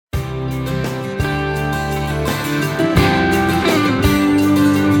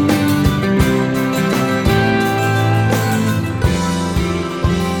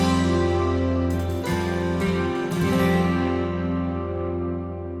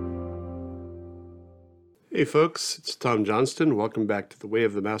Hey folks, it's Tom Johnston. Welcome back to the Way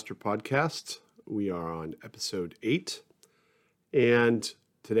of the Master podcast. We are on episode 8, and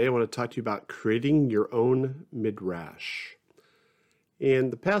today I want to talk to you about creating your own Midrash. In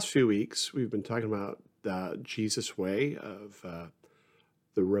the past few weeks, we've been talking about the Jesus way of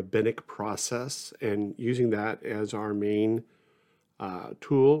the rabbinic process and using that as our main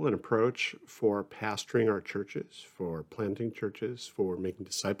tool and approach for pastoring our churches, for planting churches, for making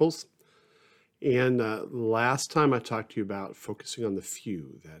disciples. And last time I talked to you about focusing on the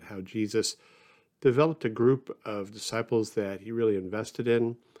few, that how Jesus developed a group of disciples that he really invested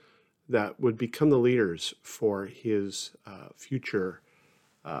in that would become the leaders for his future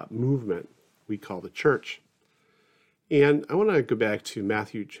movement we call the church. And I want to go back to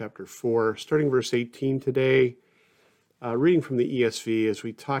Matthew chapter 4, starting verse 18 today, reading from the ESV as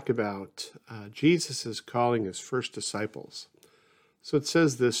we talk about Jesus is calling his first disciples. So it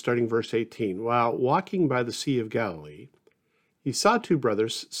says this, starting verse 18, while walking by the Sea of Galilee, he saw two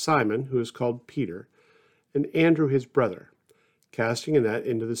brothers, Simon, who is called Peter, and Andrew his brother, casting a net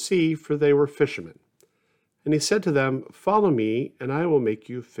into the sea, for they were fishermen. And he said to them, follow me, and I will make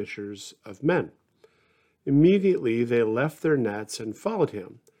you fishers of men. Immediately they left their nets and followed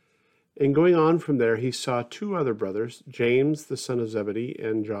him. And going on from there, he saw two other brothers, James the son of Zebedee,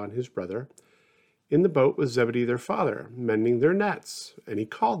 and John his brother, in the boat with Zebedee their father, mending their nets, and he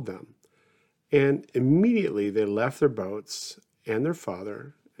called them. And immediately they left their boats and their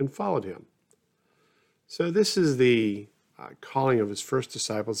father and followed him. So this is the calling of his first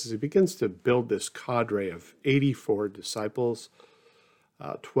disciples as he begins to build this cadre of 84 disciples,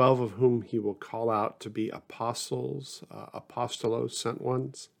 12 of whom he will call out to be apostles, apostolos, sent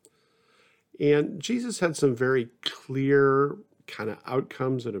ones. And Jesus had some very clear kind of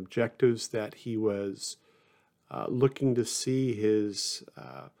outcomes and objectives that he was looking to see his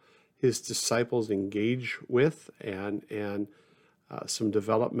disciples engage with, and some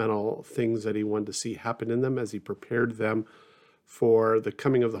developmental things that he wanted to see happen in them as he prepared them for the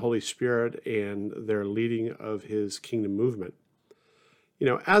coming of the Holy Spirit and their leading of his kingdom movement. You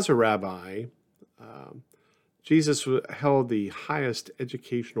know, as a rabbi, Jesus held the highest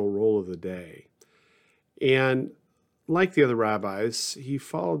educational role of the day. And like the other rabbis, he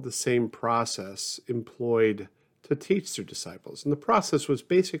followed the same process employed to teach their disciples. And the process was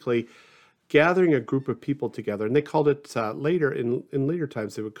basically gathering a group of people together, and they called it later, in later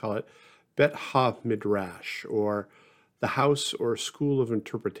times, they would call it Bet Ha-Midrash, or the house or school of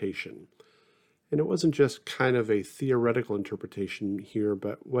interpretation. And it wasn't just kind of a theoretical interpretation here,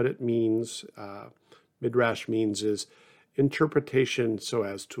 but what it means, Midrash means, is interpretation so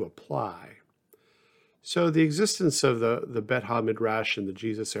as to apply. So the existence of the Bet Ha-Midrash in the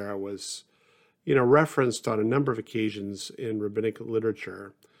Jesus era was, referenced on a number of occasions in rabbinic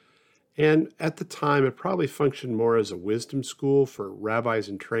literature. And at the time, it probably functioned more as a wisdom school for rabbis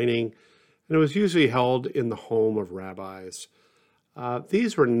in training, and it was usually held in the home of rabbis.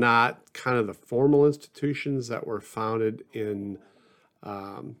 These were not kind of the formal institutions that were founded in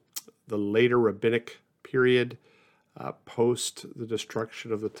the later rabbinic period, post the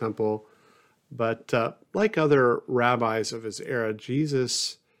destruction of the temple. But like other rabbis of his era,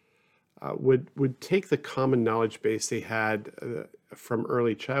 Jesus would take the common knowledge base they had from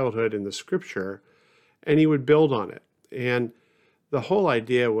early childhood in the scripture, and he would build on it. And the whole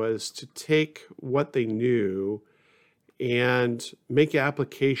idea was to take what they knew and make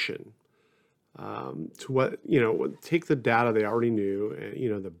application to what, take the data they already knew,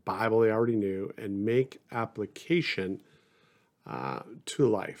 and, the Bible they already knew, and make application to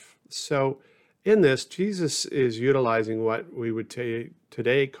life. So in this, Jesus is utilizing what we would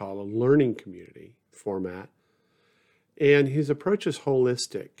today call a learning community format, and his approach is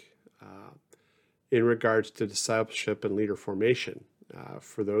holistic in regards to discipleship and leader formation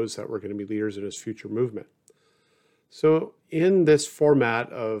for those that were going to be leaders in his future movement. So in this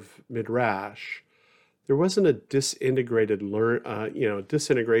format of Midrash, there wasn't a disintegration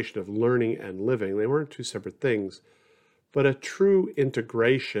of learning and living. They weren't two separate things, but a true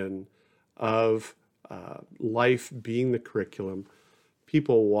integration of life being the curriculum,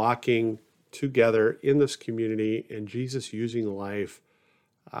 people walking together in this community, and Jesus using life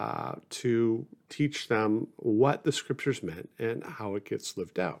to teach them what the scriptures meant and how it gets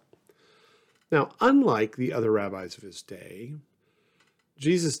lived out. Now, unlike the other rabbis of his day,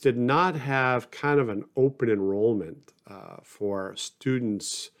 Jesus did not have kind of an open enrollment for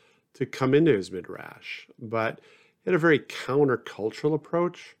students to come into his Midrash, but he had a very countercultural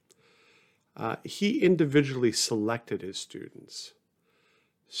approach. He individually selected his students.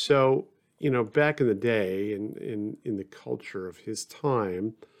 So, back in the day, in the culture of his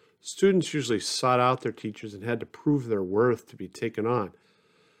time, Students usually sought out their teachers and had to prove their worth to be taken on.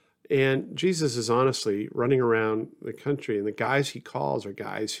 And Jesus is honestly running around the country, and the guys he calls are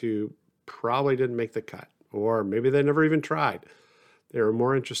guys who probably didn't make the cut, or maybe they never even tried. They were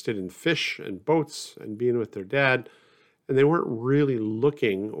more interested in fish and boats and being with their dad, and they weren't really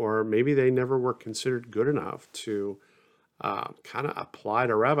looking, or maybe they never were considered good enough to kind of apply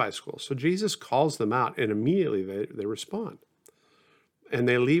to rabbi school. So Jesus calls them out, and immediately they respond. And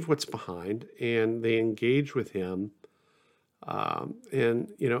they leave what's behind, and they engage with him.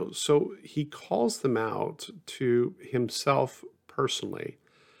 So he calls them out to himself personally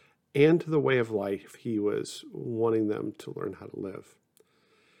and to the way of life he was wanting them to learn how to live.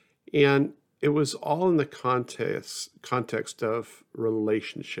 And it was all in the context of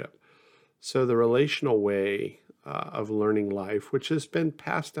relationship. So the relational way of learning life, which has been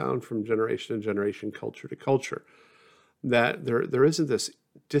passed down from generation to generation, culture to culture, that there isn't this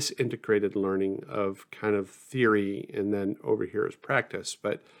disintegrated learning of kind of theory and then over here is practice,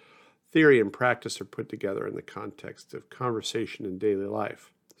 but theory and practice are put together in the context of conversation in daily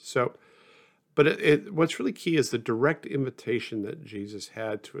life. So, but what's really key is the direct invitation that Jesus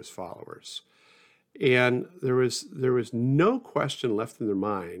had to his followers. And there was no question left in their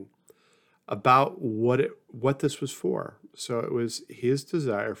mind about what this was for. So it was his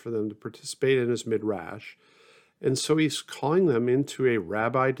desire for them to participate in his Midrash. And so he's calling them into a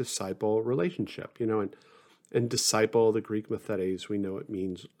rabbi-disciple relationship, and disciple, the Greek mathetes, we know it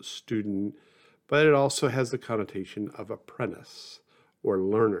means student, but it also has the connotation of apprentice or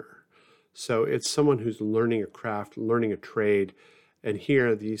learner. So it's someone who's learning a craft, learning a trade, and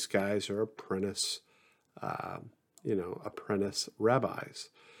here these guys are apprentice rabbis.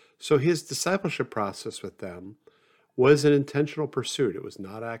 So his discipleship process with them was an intentional pursuit. It was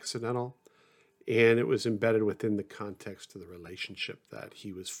not accidental. And it was embedded within the context of the relationship that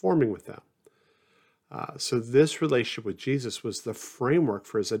he was forming with them. So this relationship with Jesus was the framework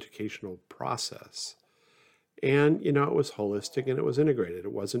for his educational process. And, it was holistic and it was integrated.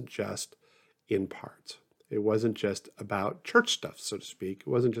 It wasn't just in part. It wasn't just about church stuff, so to speak. It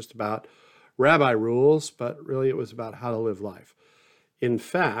wasn't just about rabbi rules, but really it was about how to live life. In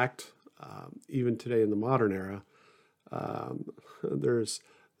fact, even today in the modern era, there's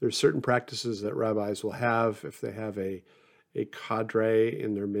certain practices that rabbis will have. If they have a cadre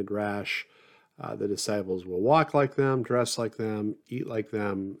in their midrash, the disciples will walk like them, dress like them, eat like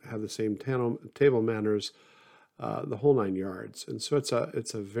them, have the same table manners, the whole 9 yards. And so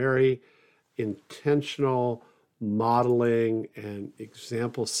it's a very intentional modeling and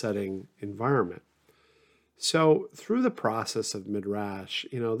example setting environment. So through the process of midrash,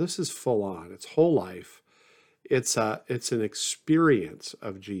 this is full on. It's whole life. It's an experience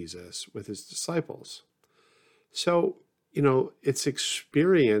of Jesus with his disciples. So, it's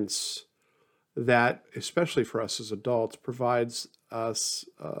experience that, especially for us as adults, provides us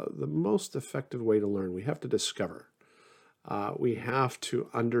the most effective way to learn. We have to discover. We have to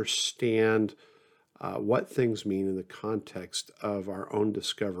understand what things mean in the context of our own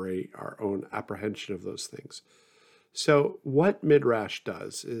discovery, our own apprehension of those things. So what Midrash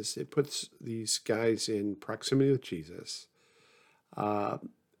does is it puts these guys in proximity with Jesus. And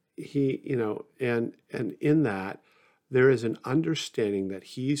in that there is an understanding that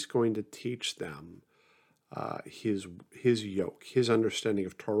he's going to teach them his yoke, his understanding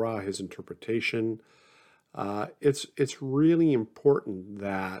of Torah, his interpretation. It's really important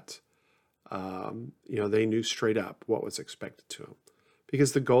that they knew straight up what was expected to them.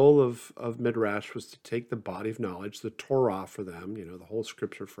 Because the goal of Midrash was to take the body of knowledge, the Torah for them, the whole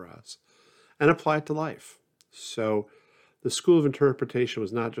scripture for us, and apply it to life. So the school of interpretation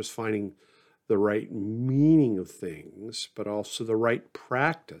was not just finding the right meaning of things, but also the right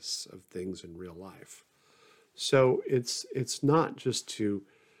practice of things in real life. So it's not just to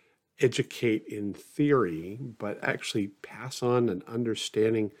educate in theory, but actually pass on an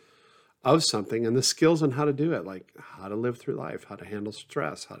understanding of something and the skills on how to do it, like how to live through life, how to handle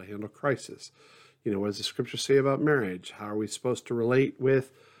stress, how to handle crisis. What does the scripture say about marriage? How are we supposed to relate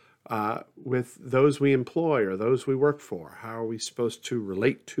with those we employ or those we work for? How are we supposed to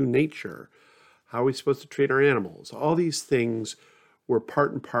relate to nature? How are we supposed to treat our animals? All these things were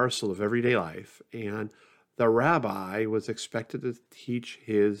part and parcel of everyday life. And the rabbi was expected to teach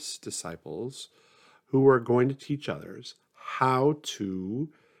his disciples, who were going to teach others, how to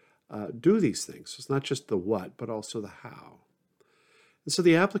do these things. It's not just the what, but also the how. And so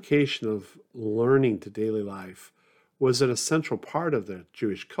the application of learning to daily life was an essential part of the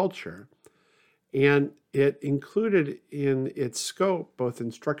Jewish culture, and it included in its scope both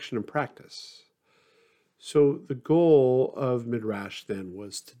instruction and practice. So the goal of Midrash then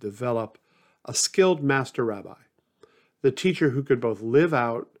was to develop a skilled master rabbi, the teacher who could both live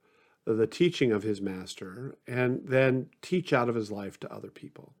out the teaching of his master and then teach out of his life to other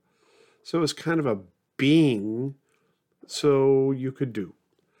people. So it was kind of a being so you could do,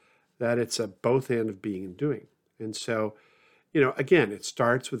 that it's a both and of being and doing. And so, again, it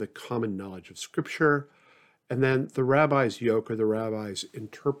starts with a common knowledge of Scripture, and then the rabbi's yoke or the rabbi's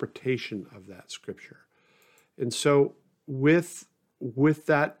interpretation of that Scripture. And so with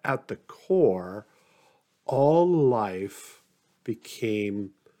that at the core, all life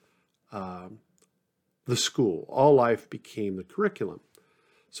became the school. All life became the curriculum.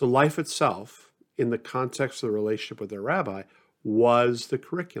 So life itself, in the context of the relationship with their rabbi, was the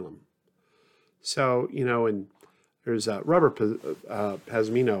curriculum. So, and there's Robert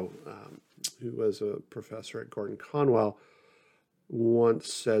Pasmino, who was a professor at Gordon Conwell,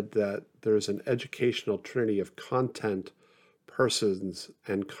 once said that there's an educational trinity of content, persons,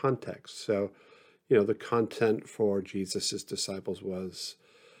 and context. So, the content for Jesus' disciples was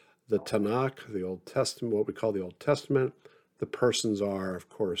the Tanakh, the Old Testament, what we call the Old Testament. The persons are, of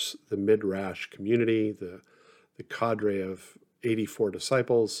course, the Midrash community, the cadre of 84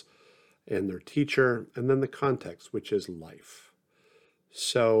 disciples and their teacher, and then the context, which is life.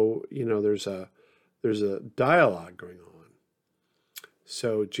 So, there's a dialogue going on.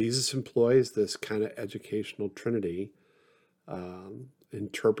 So Jesus employs this kind of educational trinity,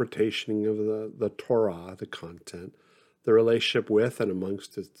 interpretation of the Torah, the content, the relationship with and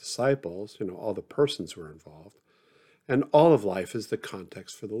amongst his disciples, all the persons who are involved, and all of life is the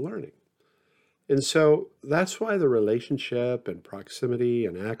context for the learning. And so that's why the relationship and proximity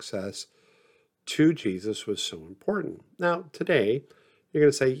and access to Jesus was so important. Now, today, you're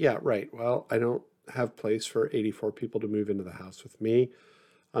going to say, yeah, right, well, I don't have place for 84 people to move into the house with me.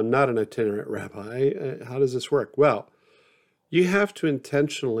 I'm not an itinerant rabbi. How does this work? Well, you have to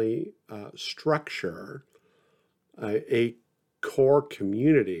intentionally structure a core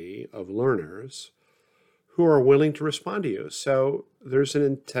community of learners who are willing to respond to you. So there's an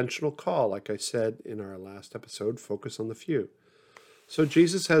intentional call, like I said in our last episode, focus on the few. So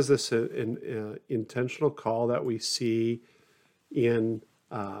Jesus has this intentional call that we see in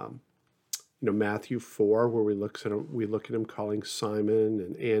Matthew 4, where we look at him calling Simon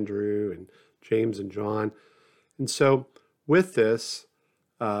and Andrew and James and John. And so with this,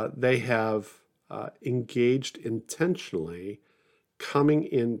 they have engaged intentionally, coming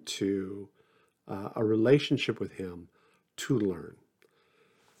into a relationship with him to learn.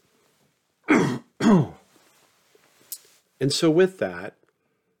 And so with that,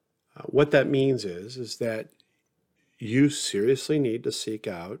 what that means is that you seriously need to seek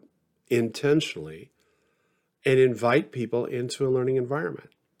out intentionally and invite people into a learning environment.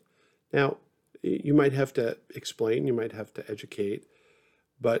 Now, you might have to explain, you might have to educate,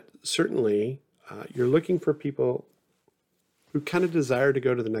 but certainly you're looking for people who kind of desire to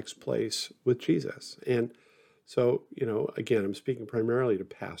go to the next place with Jesus. And so, again, I'm speaking primarily to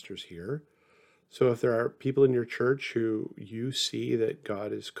pastors here. So if there are people in your church who you see that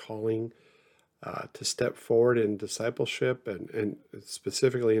God is calling to step forward in discipleship and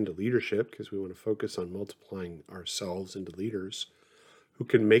specifically into leadership, because we want to focus on multiplying ourselves into leaders who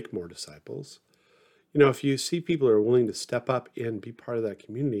can make more disciples. If you see people who are willing to step up and be part of that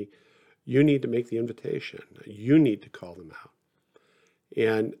community, you need to make the invitation. You need to call them out.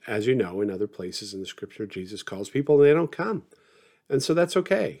 And as you know, in other places in the Scripture, Jesus calls people and they don't come. And so that's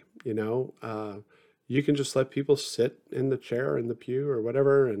okay. You can just let people sit in the chair, in the pew or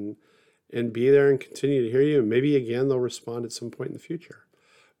whatever, and be there and continue to hear you. And maybe again, they'll respond at some point in the future.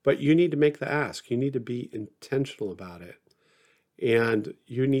 But you need to make the ask. You need to be intentional about it. And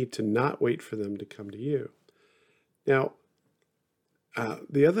you need to not wait for them to come to you. Now,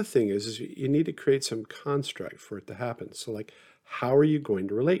 the other thing is you need to create some construct for it to happen. So how are you going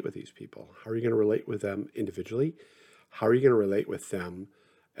to relate with these people? How are you going to relate with them individually? How are you going to relate with them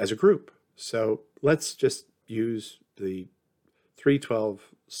as a group? So let's just use the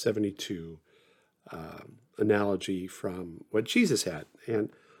 3:12:72 analogy from what Jesus had. And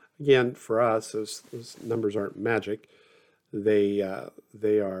again, for us, those numbers aren't magic. They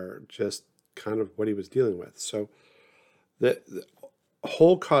are just kind of what he was dealing with. So the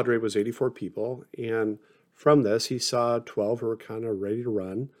whole cadre was 84 people. And from this, he saw 12 who were kind of ready to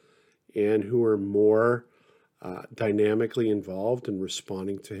run and who were more dynamically involved in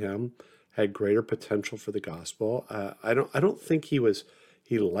responding to him, had greater potential for the gospel. I don't think he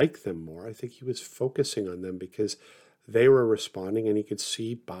liked them more. I think he was focusing on them because they were responding, and he could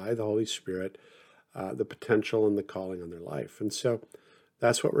see by the Holy Spirit the potential and the calling on their life. And so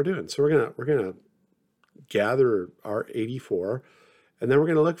that's what we're doing. So we're gonna gather our 84, and then we're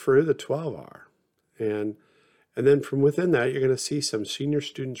going to look for who the 12 are. And then from within that, you're going to see some senior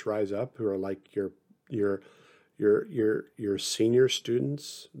students rise up who are like your senior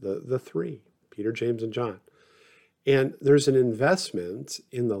students, the three, Peter, James, and John. And there's an investment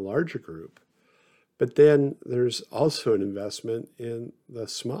in the larger group, but then there's also an investment in the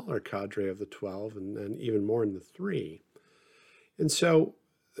smaller cadre of the 12, and then even more in the three. And so,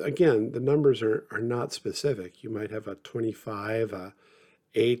 again, the numbers are not specific. You might have a 25, a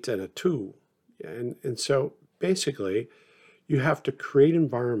 8, and a 2. And so basically, you have to create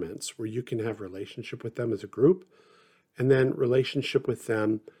environments where you can have relationship with them as a group, and then relationship with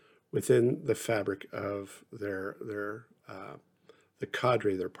them within the fabric of the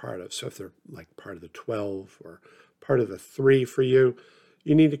cadre they're part of. So if they're like part of the 12 or part of the 3 for you,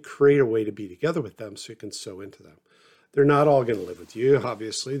 you need to create a way to be together with them so you can sow into them. They're not all going to live with you,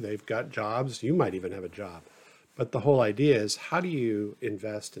 obviously. They've got jobs. You might even have a job. But the whole idea is, how do you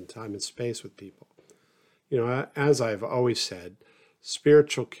invest in time and space with people? As I've always said,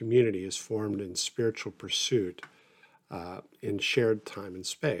 spiritual community is formed in spiritual pursuit in shared time and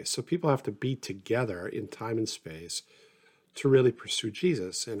space. So people have to be together in time and space to really pursue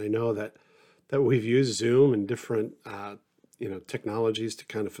Jesus. And I know that we've used Zoom and different technologies to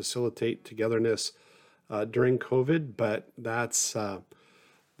kind of facilitate togetherness during COVID, but that's not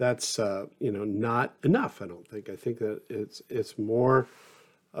enough. I don't think. I think that it's more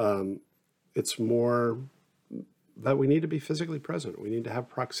that we need to be physically present. We need to have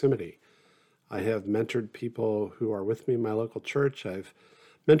proximity. I have mentored people who are with me in my local church. I've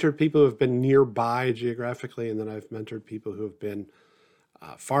mentored people who have been nearby geographically, and then I've mentored people who have been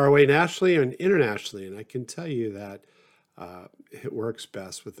far away nationally and internationally. And I can tell you that it works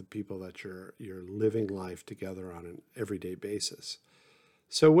best with the people that you're living life together on an everyday basis.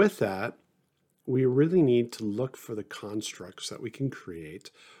 So with that, we really need to look for the constructs that we can create,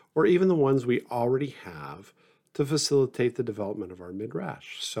 or even the ones we already have, to facilitate the development of our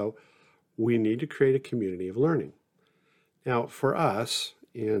Midrash. So we need to create a community of learning. Now, for us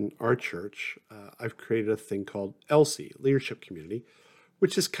in our church, I've created a thing called LC, Leadership Community,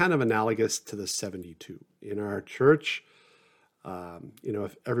 which is kind of analogous to the 72. In our church,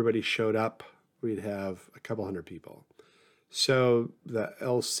 if everybody showed up, we'd have a couple hundred people. So the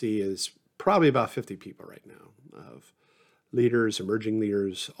LC is probably about 50 people right now, of leaders, emerging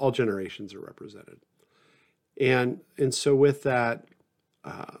leaders, all generations are represented. And so with that,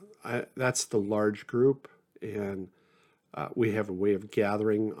 that's the large group, and we have a way of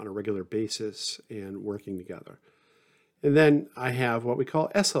gathering on a regular basis and working together. And then I have what we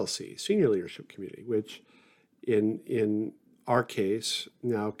call SLC, Senior Leadership Community, which in our case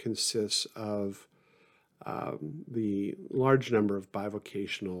now consists of the large number of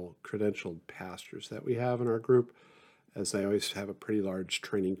bivocational credentialed pastors that we have in our group, as I always have a pretty large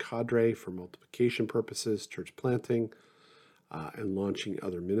training cadre for multiplication purposes, church planting, and launching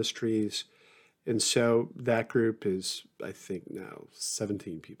other ministries. And so that group is, I think, now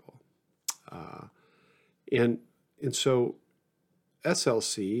 17 people. And so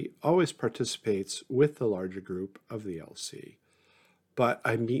SLC always participates with the larger group of the LC, but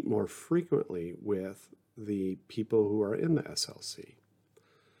I meet more frequently with the people who are in the SLC.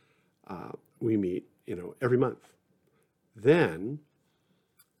 We meet, every month. Then,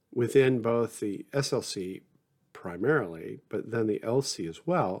 within both the SLC primarily, but then the LC as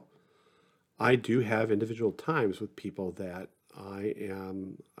well, I do have individual times with people that I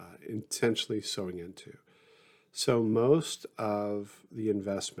am intentionally sowing into. So most of the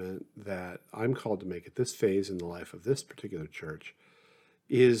investment that I'm called to make at this phase in the life of this particular church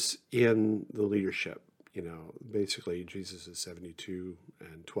is in the leadership. Basically Jesus is 72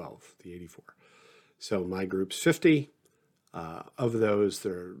 and 12, the 84. So my group's 50. Of those,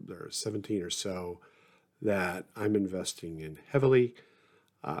 there are 17 or so that I'm investing in heavily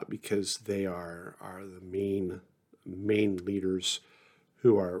because they are the main leaders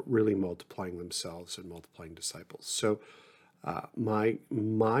who are really multiplying themselves and multiplying disciples. So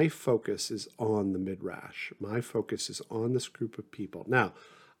my focus is on the Midrash. My focus is on this group of people. Now,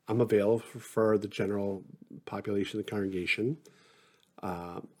 I'm available for the general population of the congregation.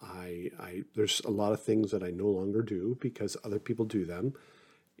 There's a lot of things that I no longer do because other people do them.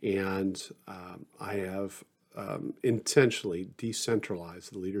 And I have intentionally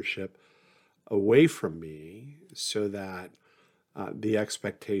decentralized the leadership away from me so that the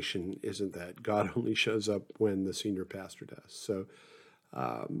expectation isn't that God only shows up when the senior pastor does. So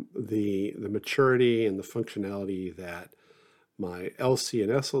the maturity and the functionality that my LC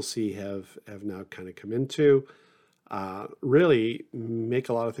and SLC have now kind of come into, really make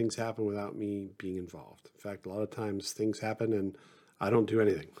a lot of things happen without me being involved. In fact, a lot of times things happen and I don't do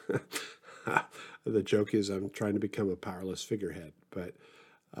anything. The joke is I'm trying to become a powerless figurehead, but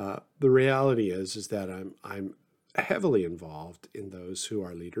the reality is that I'm heavily involved in those who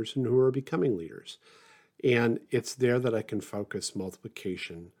are leaders and who are becoming leaders. And it's there that I can focus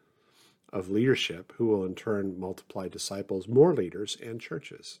multiplication of leadership, who will in turn multiply disciples, more leaders, and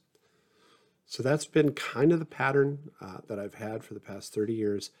churches. So that's been kind of the pattern that I've had for the past 30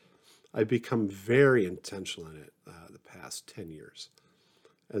 years. I've become very intentional in it the past 10 years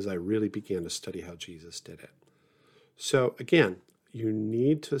as I really began to study how Jesus did it. So again, you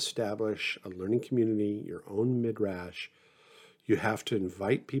need to establish a learning community, your own Midrash. You have to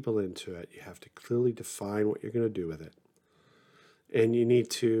invite people into it. You have to clearly define what you're going to do with it. And you need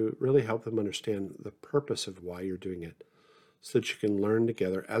to really help them understand the purpose of why you're doing it so that you can learn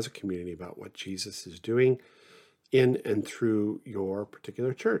together as a community about what Jesus is doing in and through your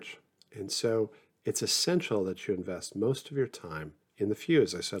particular church. And so it's essential that you invest most of your time in the few,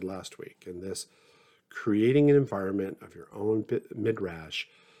 as I said last week, in this creating an environment of your own Midrash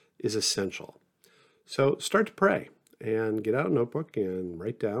is essential. So start to pray and get out a notebook and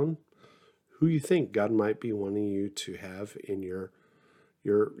write down who you think God might be wanting you to have in your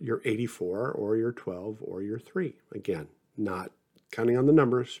 84 or your 12 or your 3. Again, not counting on the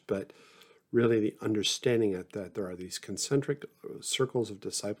numbers, but really the understanding that there are these concentric circles of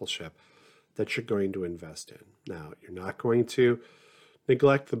discipleship that you're going to invest in. Now, you're not going to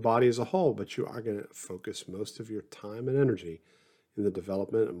neglect the body as a whole, but you are going to focus most of your time and energy in the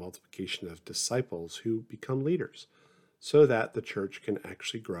development and multiplication of disciples who become leaders so that the church can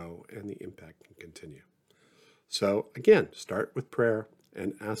actually grow and the impact can continue. So again, start with prayer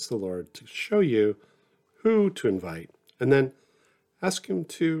and ask the Lord to show you who to invite, and then ask Him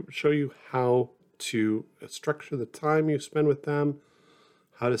to show you how to structure the time you spend with them,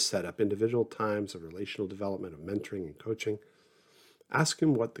 how to set up individual times of relational development, of mentoring and coaching. Ask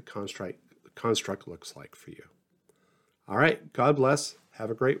Him what the construct looks like for you. All right, God bless. Have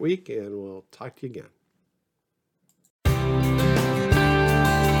a great week, and we'll talk to you again.